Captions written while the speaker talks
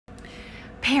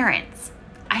Parents,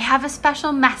 I have a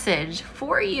special message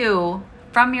for you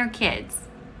from your kids.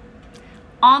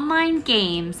 Online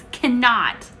games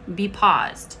cannot be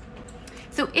paused.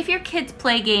 So if your kids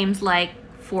play games like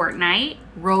Fortnite,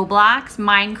 Roblox,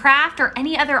 Minecraft, or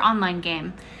any other online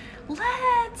game,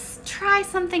 let's try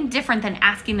something different than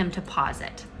asking them to pause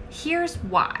it. Here's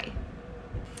why.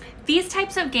 These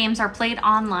types of games are played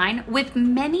online with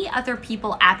many other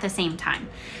people at the same time.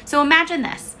 So imagine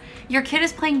this. Your kid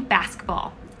is playing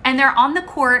basketball and they're on the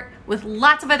court with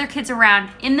lots of other kids around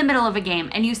in the middle of a game,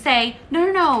 and you say,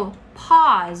 no,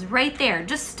 pause right there.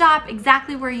 Just stop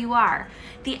exactly where you are.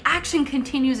 The action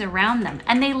continues around them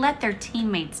and they let their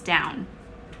teammates down.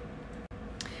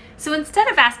 So instead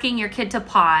of asking your kid to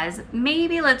pause,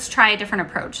 maybe let's try a different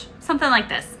approach. Something like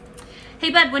this.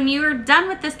 Hey bud, when you're done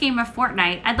with this game of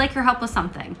Fortnite, I'd like your help with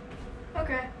something.